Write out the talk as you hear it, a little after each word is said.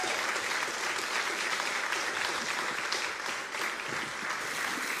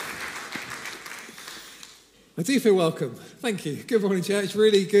I do feel welcome. Thank you. Good morning, church.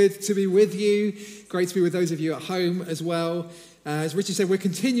 Really good to be with you. Great to be with those of you at home as well. As Richard said, we're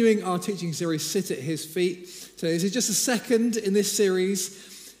continuing our teaching series, Sit at His Feet. So this is just a second in this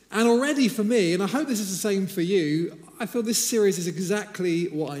series. And already for me, and I hope this is the same for you, I feel this series is exactly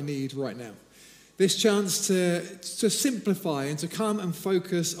what I need right now. This chance to simplify and to come and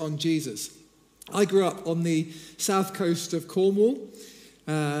focus on Jesus. I grew up on the south coast of Cornwall.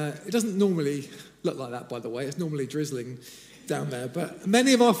 It doesn't normally look like that, by the way. It's normally drizzling down there. But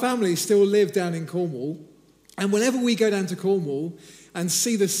many of our families still live down in Cornwall. And whenever we go down to Cornwall and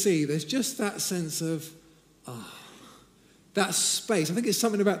see the sea, there's just that sense of, that space. I think it's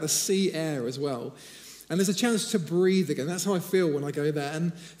something about the sea air as well. And there's a chance to breathe again. That's how I feel when I go there.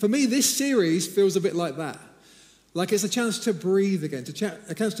 And for me, this series feels a bit like that. Like it's a chance to breathe again,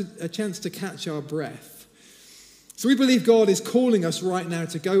 a chance to catch our breath. So we believe God is calling us right now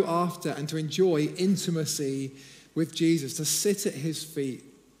to go after and to enjoy intimacy with Jesus, to sit at his feet.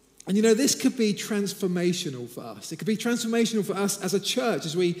 And you know, this could be transformational for us. It could be transformational for us as a church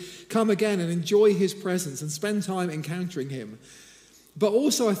as we come again and enjoy his presence and spend time encountering him. But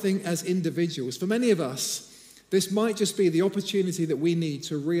also, I think, as individuals, for many of us, this might just be the opportunity that we need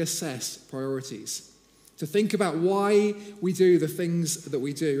to reassess priorities. To think about why we do the things that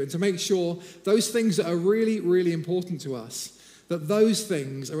we do and to make sure those things that are really, really important to us, that those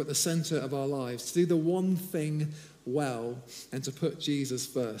things are at the center of our lives, to do the one thing well and to put Jesus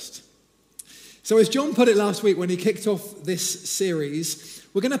first. So as John put it last week when he kicked off this series,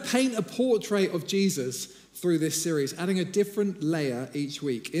 we're going to paint a portrait of Jesus through this series, adding a different layer each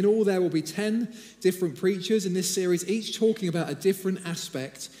week. In all, there will be 10 different preachers in this series, each talking about a different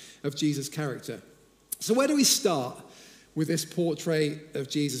aspect of Jesus' character. So where do we start with this portrait of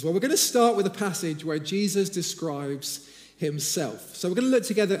Jesus? Well, we're going to start with a passage where Jesus describes himself. So we're going to look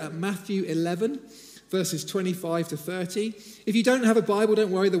together at Matthew 11, verses 25 to 30. If you don't have a Bible, don't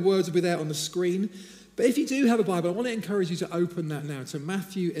worry, the words will be there on the screen. But if you do have a Bible, I want to encourage you to open that now to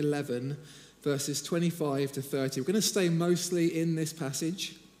Matthew 11, verses 25 to 30. We're going to stay mostly in this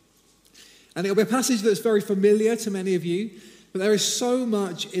passage. And it'll be a passage that's very familiar to many of you. But there is so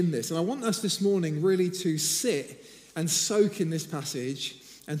much in this, and I want us this morning really to sit and soak in this passage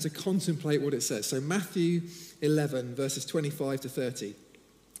and to contemplate what it says. So Matthew 11, verses 25 to 30. It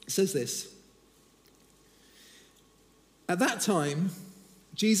says this. At that time,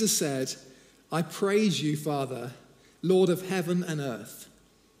 Jesus said, I praise you, Father, Lord of heaven and earth,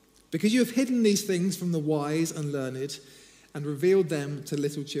 because you have hidden these things from the wise and learned and revealed them to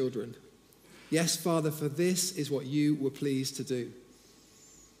little children. Yes, Father, for this is what you were pleased to do.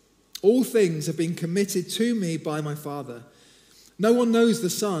 All things have been committed to me by my Father. No one knows the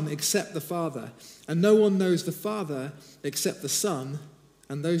Son except the Father, and no one knows the Father except the Son,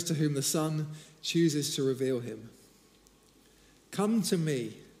 and those to whom the Son chooses to reveal him. Come to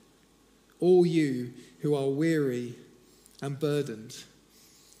me, all you who are weary and burdened,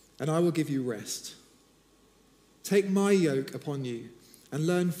 and I will give you rest. Take my yoke upon you and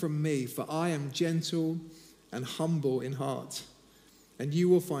learn from me, for I am gentle and humble in heart, and you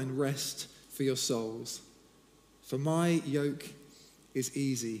will find rest for your souls. For my yoke is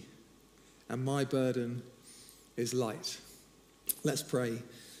easy, and my burden is light. Let's pray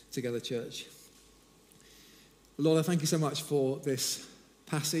together, church. Lord, I thank you so much for this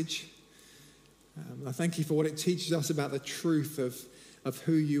passage. I thank you for what it teaches us about the truth of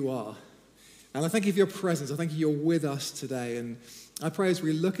who you are. And I thank you for your presence. I thank you you're with us today. And I pray as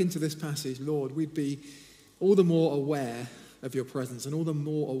we look into this passage, Lord, we'd be all the more aware of your presence and all the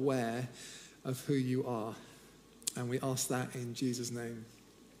more aware of who you are. And we ask that in Jesus' name.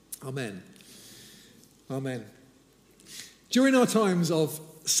 Amen. Amen. During our times of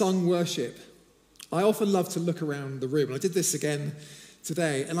sung worship, I often love to look around the room. And I did this again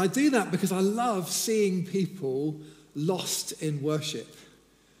today. And I do that because I love seeing people lost in worship.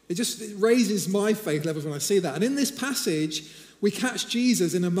 It raises my faith levels when I see that. And in this passage, we catch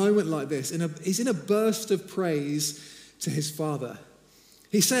Jesus in a moment like this. He's in a burst of praise to his Father.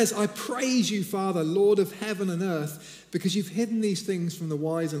 He says, I praise you, Father, Lord of heaven and earth, because you've hidden these things from the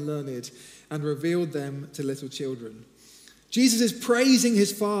wise and learned and revealed them to little children. Jesus is praising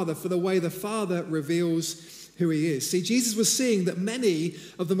his Father for the way the Father reveals who he is. See, Jesus was seeing that many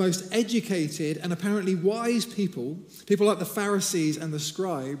of the most educated and apparently wise people like the Pharisees and the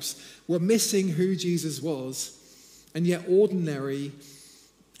scribes, were missing who Jesus was. And yet ordinary,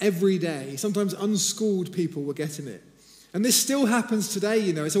 everyday, sometimes unschooled people were getting it. And this still happens today,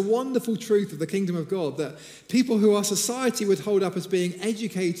 you know. It's a wonderful truth of the kingdom of God that people who our society would hold up as being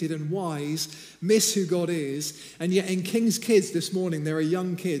educated and wise miss who God is. And yet in King's Kids this morning, there are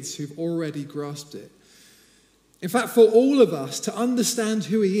young kids who've already grasped it. In fact, for all of us to understand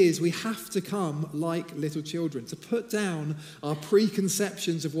who he is, we have to come like little children, to put down our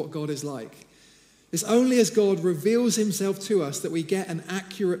preconceptions of what God is like. It's only as God reveals himself to us that we get an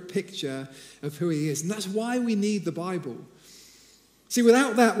accurate picture of who he is. And that's why we need the Bible. See,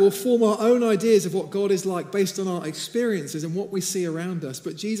 without that, we'll form our own ideas of what God is like based on our experiences and what we see around us.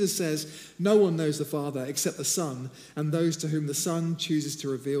 But Jesus says no one knows the Father except the Son and those to whom the Son chooses to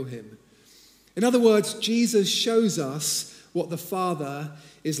reveal him. In other words, Jesus shows us what the Father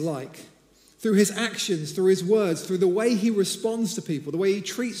is like. Through his actions, through his words, through the way he responds to people, the way he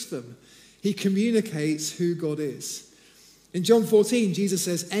treats them, he communicates who God is. In John 14, Jesus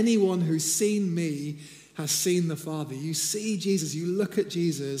says, anyone who's seen me has seen the Father. You see Jesus, you look at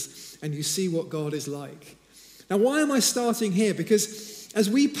Jesus, and you see what God is like. Now, why am I starting here? Because as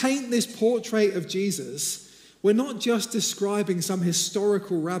we paint this portrait of Jesus, we're not just describing some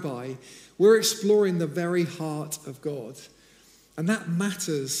historical rabbi, we're exploring the very heart of God. And that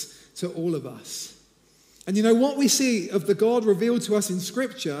matters to all of us. And you know, what we see of the God revealed to us in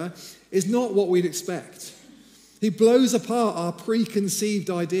Scripture is not what we'd expect. He blows apart our preconceived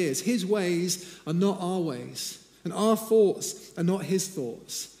ideas. His ways are not our ways, and our thoughts are not his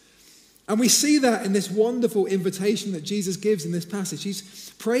thoughts. And we see that in this wonderful invitation that Jesus gives in this passage. He's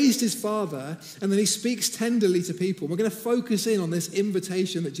praised his Father, and then he speaks tenderly to people. We're going to focus in on this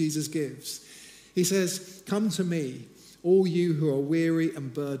invitation that Jesus gives. He says, come to me, all you who are weary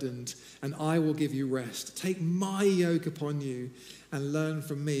and burdened, and I will give you rest. Take my yoke upon you and learn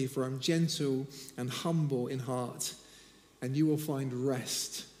from me, for I'm gentle and humble in heart, and you will find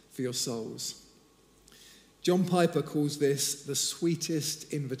rest for your souls. John Piper calls this the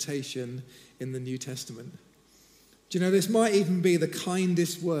sweetest invitation in the New Testament. Do you know, this might even be the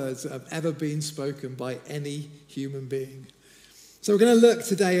kindest words that have ever been spoken by any human being. So we're going to look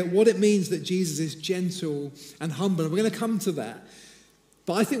today at what it means that Jesus is gentle and humble. And we're going to come to that.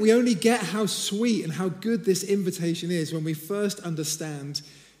 But I think we only get how sweet and how good this invitation is when we first understand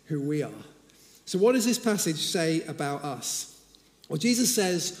who we are. So what does this passage say about us? Well, Jesus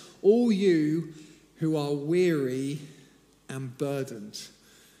says, all you who are weary and burdened.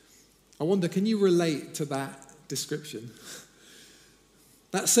 I wonder, can you relate to that description?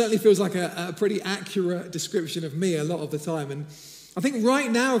 That certainly feels like a pretty accurate description of me a lot of the time. And I think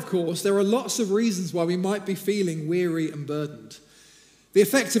right now, of course, there are lots of reasons why we might be feeling weary and burdened. The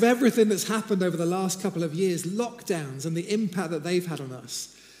effect of everything that's happened over the last couple of years, lockdowns and the impact that they've had on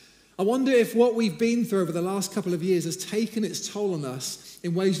us. I wonder if what we've been through over the last couple of years has taken its toll on us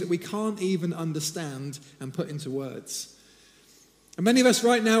in ways that we can't even understand and put into words. And many of us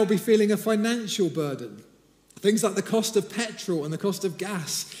right now will be feeling a financial burden. Things like the cost of petrol and the cost of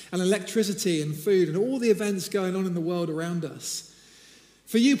gas and electricity and food and all the events going on in the world around us.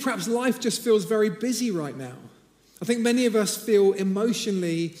 For you, perhaps life just feels very busy right now. I think many of us feel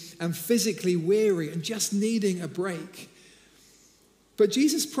emotionally and physically weary and just needing a break. But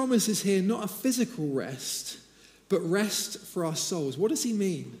Jesus promises here not a physical rest, but rest for our souls. What does he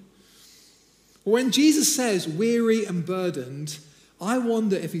mean? Well, when Jesus says weary and burdened, I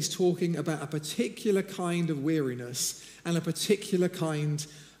wonder if he's talking about a particular kind of weariness and a particular kind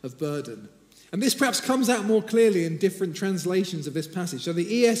of burden. And this perhaps comes out more clearly in different translations of this passage. So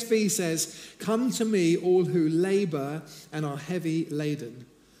the ESV says, come to me all who labor and are heavy laden.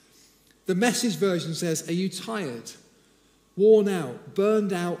 The Message version says, are you tired, worn out,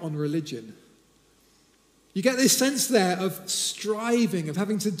 burned out on religion? You get this sense there of striving, of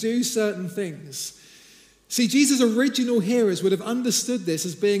having to do certain things. See, Jesus' original hearers would have understood this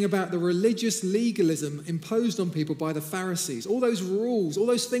as being about the religious legalism imposed on people by the Pharisees. All those rules, all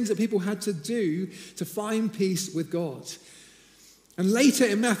those things that people had to do to find peace with God. And later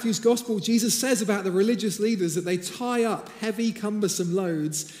in Matthew's gospel, Jesus says about the religious leaders that they tie up heavy, cumbersome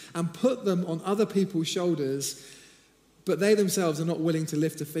loads and put them on other people's shoulders, but they themselves are not willing to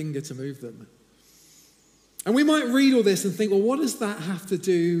lift a finger to move them. And we might read all this and think, well, what does that have to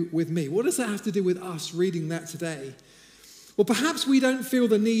do with me? What does that have to do with us reading that today? Well, perhaps we don't feel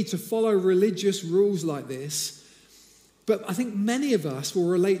the need to follow religious rules like this, but I think many of us will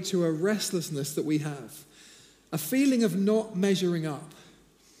relate to a restlessness that we have, a feeling of not measuring up,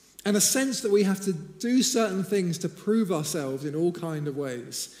 and a sense that we have to do certain things to prove ourselves in all kinds of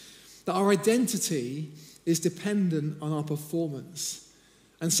ways, that our identity is dependent on our performance.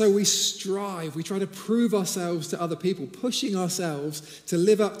 And so we strive, we try to prove ourselves to other people, pushing ourselves to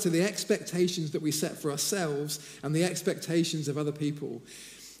live up to the expectations that we set for ourselves and the expectations of other people.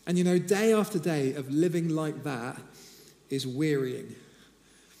 And you know, day after day of living like that is wearying.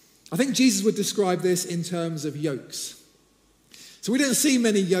 I think Jesus would describe this in terms of yokes. So we don't see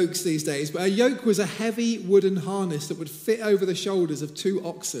many yokes these days, but a yoke was a heavy wooden harness that would fit over the shoulders of two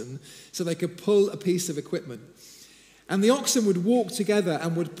oxen so they could pull a piece of equipment. And the oxen would walk together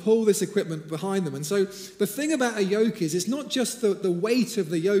and would pull this equipment behind them. And so the thing about a yoke is it's not just the weight of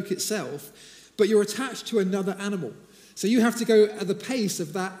the yoke itself, but you're attached to another animal. So you have to go at the pace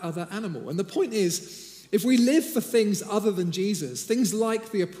of that other animal. And the point is, if we live for things other than Jesus, things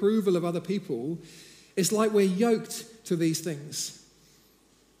like the approval of other people, it's like we're yoked to these things.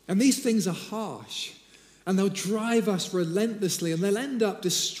 And these things are harsh. And they'll drive us relentlessly, and they'll end up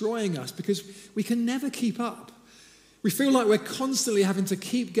destroying us because we can never keep up. We feel like we're constantly having to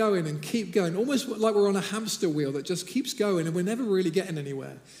keep going, almost like we're on a hamster wheel that just keeps going and we're never really getting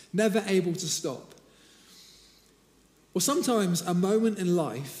anywhere, never able to stop. Well, sometimes a moment in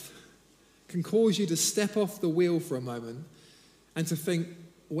life can cause you to step off the wheel for a moment and to think,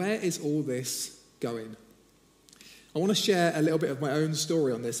 where is all this going? I want to share a little bit of my own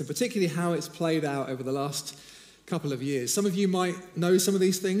story on this, and particularly how it's played out over the last couple of years. Some of you might know some of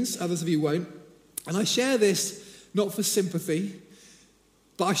these things, others of you won't. And I share this not for sympathy,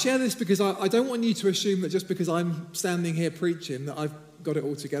 but I share this because I don't want you to assume that just because I'm standing here preaching that I've got it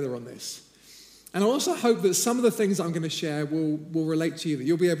all together on this. And I also hope that some of the things I'm going to share will relate to you, that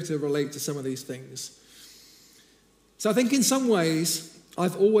you'll be able to relate to some of these things. So I think in some ways,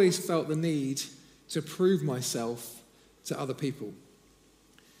 I've always felt the need to prove myself to other people.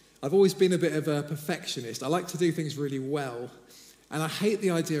 I've always been a bit of a perfectionist. I like to do things really well, and I hate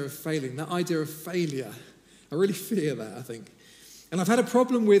the idea of failing, that idea of failure. I really fear that, I think. And I've had a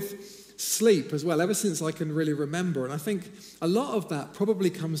problem with sleep as well, ever since I can really remember. And I think a lot of that probably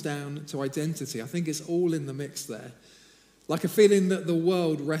comes down to identity. I think it's all in the mix there. Like a feeling that the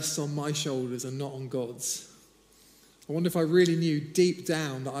world rests on my shoulders and not on God's. I wonder if I really knew deep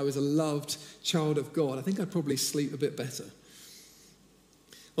down that I was a loved child of God. I think I'd probably sleep a bit better.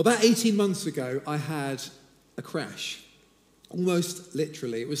 Well, about 18 months ago, I had a crash. Almost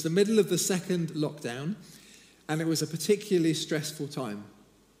literally. It was the middle of the second lockdown. And it was a particularly stressful time.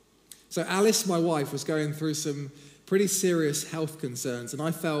 So Alice, my wife, was going through some pretty serious health concerns, and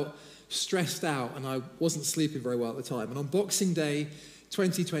I felt stressed out, and I wasn't sleeping very well at the time. And on Boxing Day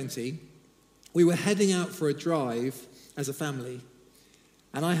 2020, we were heading out for a drive as a family,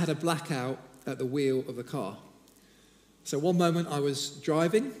 and I had a blackout at the wheel of the car. So one moment I was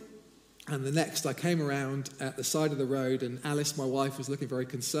driving, and the next I came around at the side of the road, and Alice, my wife, was looking very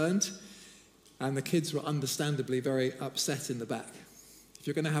concerned. And the kids were understandably very upset in the back. If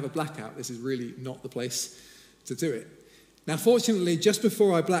you're going to have a blackout, this is really not the place to do it. Now, fortunately, just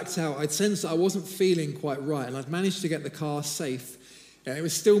before I blacked out, I'd sensed that I wasn't feeling quite right, and I'd managed to get the car safe. And it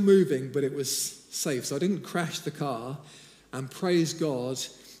was still moving, but it was safe. So I didn't crash the car, and praise God,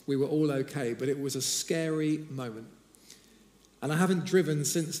 we were all okay. But it was a scary moment. And I haven't driven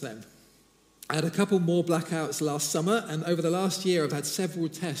since then. I had a couple more blackouts last summer, and over the last year I've had several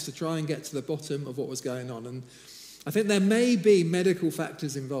tests to try and get to the bottom of what was going on. And I think there may be medical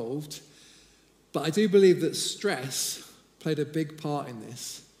factors involved, but I do believe that stress played a big part in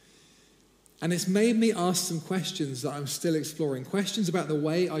this. And it's made me ask some questions that I'm still exploring, questions about the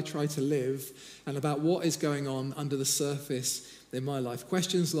way I try to live and about what is going on under the surface in my life.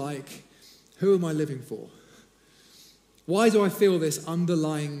 Questions like, who am I living for? Why do I feel this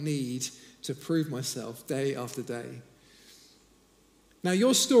underlying need to prove myself day after day? Now,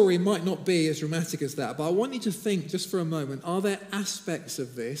 your story might not be as dramatic as that, but I want you to think just for a moment, are there aspects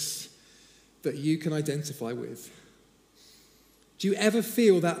of this that you can identify with? Do you ever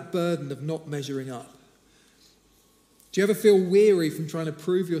feel that burden of not measuring up? Do you ever feel weary from trying to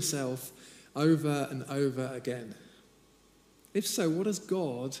prove yourself over and over again? If so, what does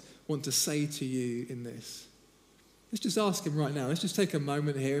God want to say to you in this? Let's just ask him right now. Let's just take a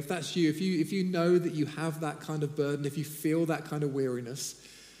moment here. If that's you, if you know that you have that kind of burden, if you feel that kind of weariness,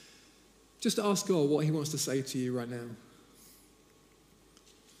 just ask God what he wants to say to you right now.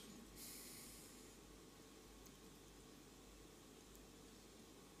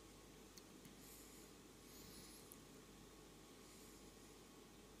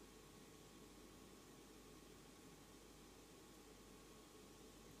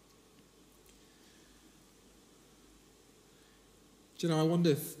 Do you know, I wonder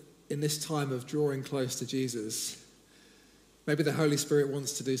if in this time of drawing close to Jesus, maybe the Holy Spirit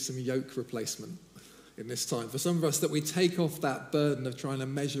wants to do some yoke replacement in this time. For some of us, that we take off that burden of trying to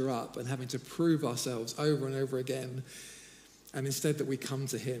measure up and having to prove ourselves over and over again, and instead that we come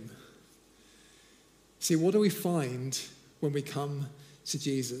to him. See, what do we find when we come to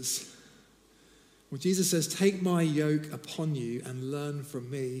Jesus? Well, Jesus says, take my yoke upon you and learn from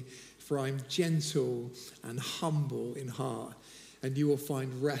me, for I'm gentle and humble in heart, and you will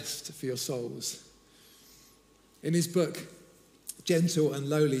find rest for your souls. In his book, Gentle and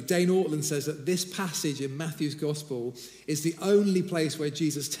Lowly, Dane Ortland says that this passage in Matthew's Gospel is the only place where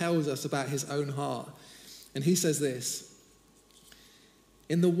Jesus tells us about his own heart. And he says this: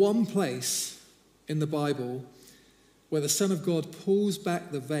 in the one place in the Bible where the Son of God pulls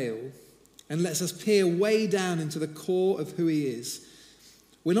back the veil and lets us peer way down into the core of who he is,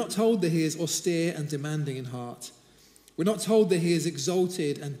 we're not told that he is austere and demanding in heart. We're not told that he is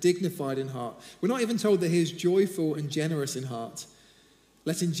exalted and dignified in heart. We're not even told that he is joyful and generous in heart.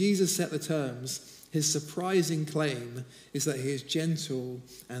 Letting Jesus set the terms, his surprising claim is that he is gentle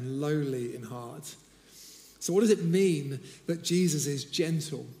and lowly in heart. So what does it mean that Jesus is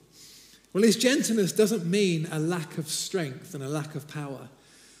gentle? Well, his gentleness doesn't mean a lack of strength and a lack of power.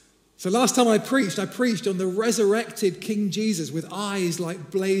 So last time I preached on the resurrected King Jesus with eyes like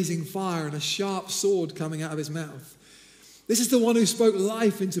blazing fire and a sharp sword coming out of his mouth. This is the one who spoke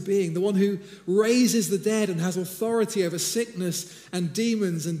life into being, the one who raises the dead and has authority over sickness and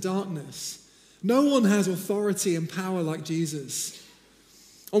demons and darkness. No one has authority and power like Jesus.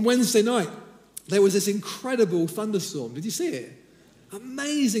 On Wednesday night, there was this incredible thunderstorm. Did you see it?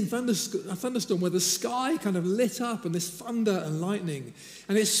 Amazing thunderstorm where the sky kind of lit up and this thunder and lightning.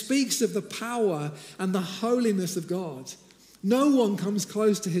 And it speaks of the power and the holiness of God. No one comes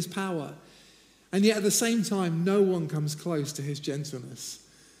close to his power. And yet at the same time, no one comes close to his gentleness.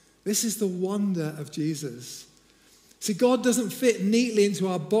 This is the wonder of Jesus. See, God doesn't fit neatly into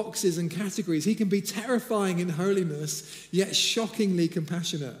our boxes and categories. He can be terrifying in holiness, yet shockingly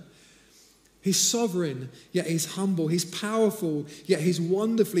compassionate. He's sovereign, yet he's humble. He's powerful, yet he's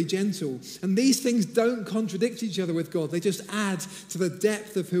wonderfully gentle. And these things don't contradict each other with God. They just add to the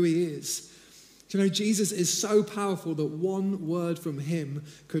depth of who he is. Do you know, Jesus is so powerful that one word from him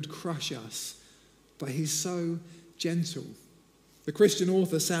could crush us. But he's so gentle. The Christian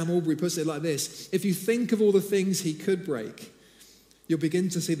author Sam Albury puts it like this: if you think of all the things he could break, you'll begin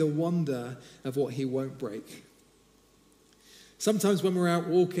to see the wonder of what he won't break. Sometimes when we're out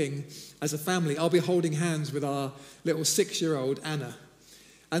walking as a family, I'll be holding hands with our little 6-year-old Anna.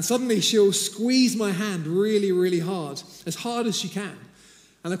 And suddenly she'll squeeze my hand really, really hard as she can.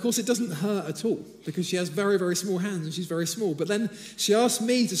 And of course it doesn't hurt at all because she has very, very small hands and she's very small. But then she asks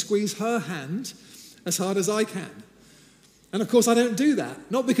me to squeeze her hand as hard as I can. And of course I don't do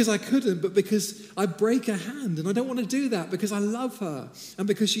that, not because I couldn't, but because I break her hand, and I don't want to do that because I love her and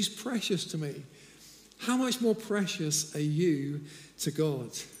because she's precious to me. How much more precious are you to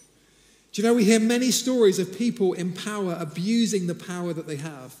God? Do you know, we hear many stories of people in power abusing the power that they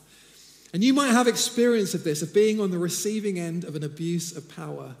have. And you might have experience of this, of being on the receiving end of an abuse of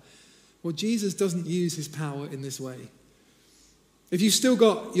power. Well, Jesus doesn't use his power in this way. If you've still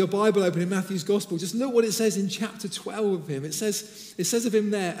got your Bible open in Matthew's Gospel, just look what it says in chapter 12 of him. It says of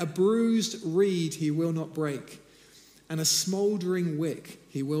him there, a bruised reed he will not break, and a smouldering wick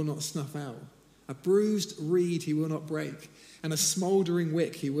he will not snuff out. A bruised reed he will not break, and a smouldering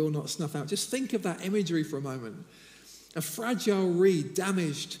wick he will not snuff out. Just think of that imagery for a moment. A fragile reed,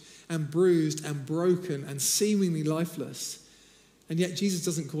 damaged and bruised and broken and seemingly lifeless, and yet Jesus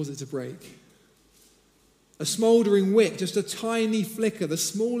doesn't cause it to break. A smouldering wick, just a tiny flicker, the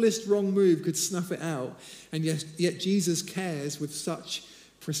smallest wrong move could snuff it out. And yet Jesus cares with such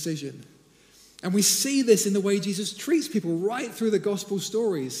precision. And we see this in the way Jesus treats people right through the gospel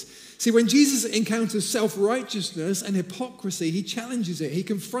stories. See, when Jesus encounters self-righteousness and hypocrisy, he challenges it, he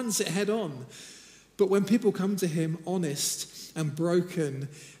confronts it head on. But when people come to him honest and broken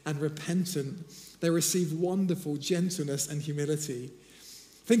and repentant, they receive wonderful gentleness and humility.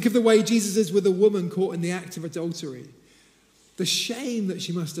 Think of the way Jesus is with a woman caught in the act of adultery. The shame that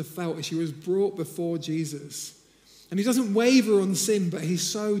she must have felt as she was brought before Jesus. And he doesn't waver on sin, but he's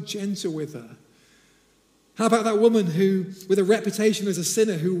so gentle with her. How about that woman who, with a reputation as a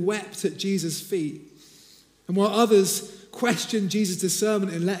sinner, who wept at Jesus' feet? And while others questioned Jesus'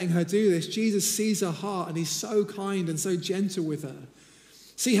 discernment in letting her do this, Jesus sees her heart and he's so kind and so gentle with her.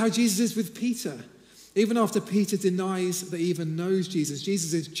 See how Jesus is with Peter. Even after Peter denies that he even knows Jesus,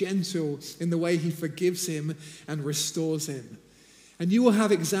 Jesus is gentle in the way he forgives him and restores him. And you will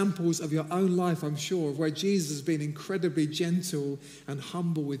have examples of your own life, I'm sure, of where Jesus has been incredibly gentle and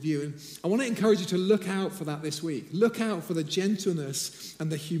humble with you. And I want to encourage you to look out for that this week. Look out for the gentleness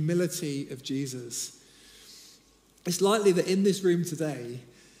and the humility of Jesus. It's likely that in this room today,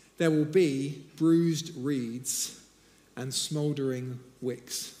 there will be bruised reeds and smouldering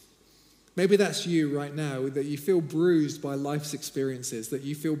wicks. Maybe that's you right now, that you feel bruised by life's experiences, that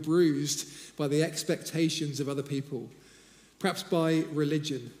you feel bruised by the expectations of other people, perhaps by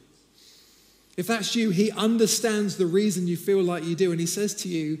religion. If that's you, he understands the reason you feel like you do. And he says to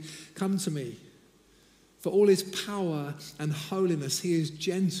you, come to me. For all his power and holiness, he is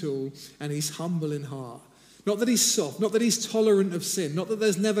gentle and he's humble in heart. Not that he's soft, not that he's tolerant of sin, not that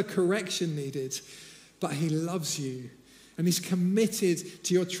there's never correction needed, but he loves you and he's committed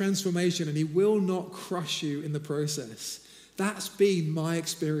to your transformation and he will not crush you in the process. That's been my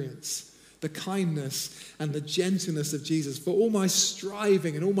experience, the kindness and the gentleness of Jesus. For all my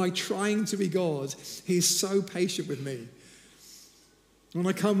striving and all my trying to be God, he is so patient with me. When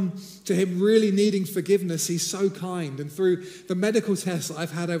I come to him really needing forgiveness, he's so kind. And through the medical tests that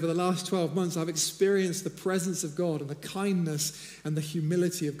I've had over the last 12 months, I've experienced the presence of God and the kindness and the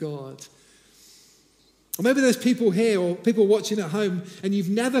humility of God. Or maybe there's people here or people watching at home and you've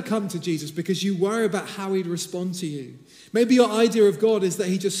never come to Jesus because you worry about how he'd respond to you. Maybe your idea of God is that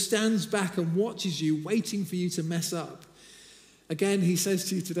he just stands back and watches you, waiting for you to mess up. Again, he says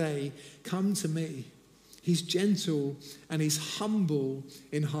to you today, come to me. He's gentle and he's humble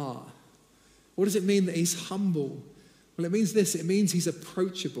in heart. What does it mean that he's humble? Well, it means this. It means he's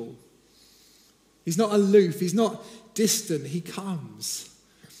approachable. He's not aloof. He's not distant. He comes.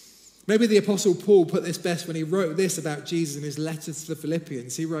 Maybe the Apostle Paul put this best when he wrote this about Jesus in his letter to the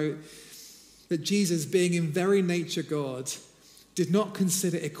Philippians. He wrote that Jesus, being in very nature God, did not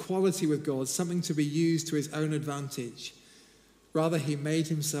consider equality with God something to be used to his own advantage. Rather, he made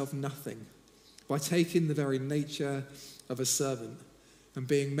himself nothing by taking the very nature of a servant and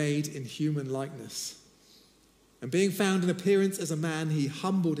being made in human likeness. And being found in appearance as a man, he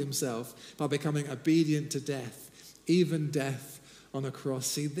humbled himself by becoming obedient to death, even death on a cross.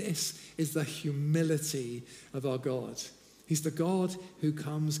 See, this is the humility of our God. He's the God who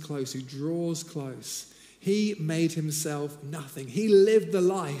comes close, who draws close. He made himself nothing. He lived the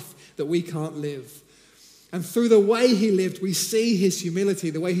life that we can't live. And through the way he lived, we see his humility,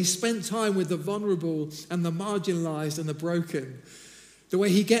 the way he spent time with the vulnerable and the marginalized and the broken, the way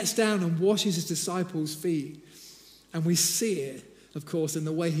he gets down and washes his disciples' feet. And we see it, of course, in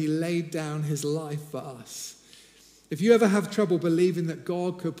the way he laid down his life for us. If you ever have trouble believing that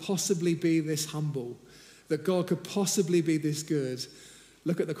God could possibly be this humble, that God could possibly be this good,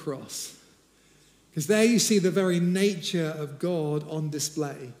 look at the cross. Because there you see the very nature of God on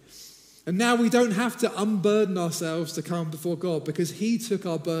display. And now we don't have to unburden ourselves to come before God because he took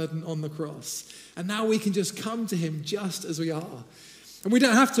our burden on the cross. And now we can just come to him just as we are. And we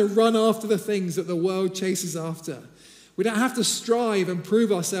don't have to run after the things that the world chases after. We don't have to strive and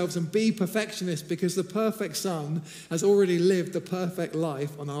prove ourselves and be perfectionists because the perfect Son has already lived the perfect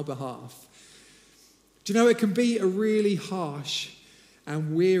life on our behalf. Do you know, it can be a really harsh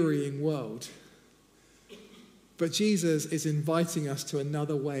and wearying world. But Jesus is inviting us to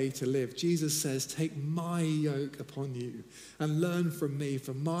another way to live. Jesus says, take my yoke upon you and learn from me,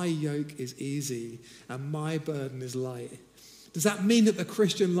 for my yoke is easy and my burden is light. Does that mean that the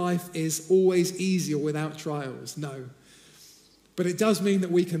Christian life is always easy or without trials? No. But it does mean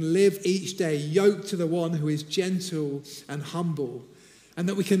that we can live each day yoked to the one who is gentle and humble, and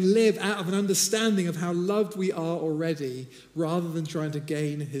that we can live out of an understanding of how loved we are already rather than trying to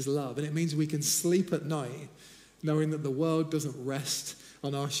gain his love. And it means we can sleep at night knowing that the world doesn't rest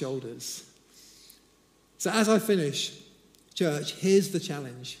on our shoulders. So as I finish, church, here's the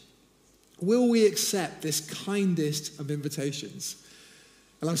challenge. Will we accept this kindest of invitations?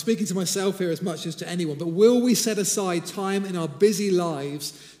 And I'm speaking to myself here as much as to anyone, but will we set aside time in our busy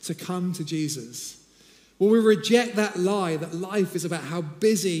lives to come to Jesus? Will we reject that lie that life is about how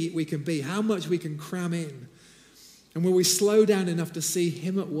busy we can be, how much we can cram in? And will we slow down enough to see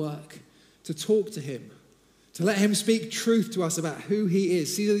him at work, to talk to him, to let him speak truth to us about who he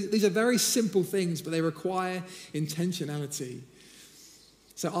is? See, these are very simple things, but they require intentionality.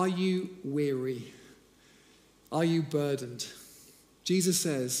 So are you weary? Are you burdened? Jesus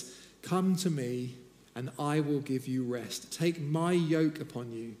says, come to me and I will give you rest. Take my yoke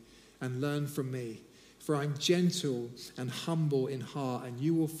upon you and learn from me. For I'm gentle and humble in heart, and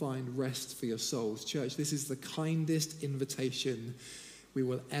you will find rest for your souls. Church, this is the kindest invitation we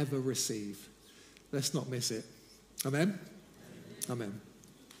will ever receive. Let's not miss it. Amen? Amen.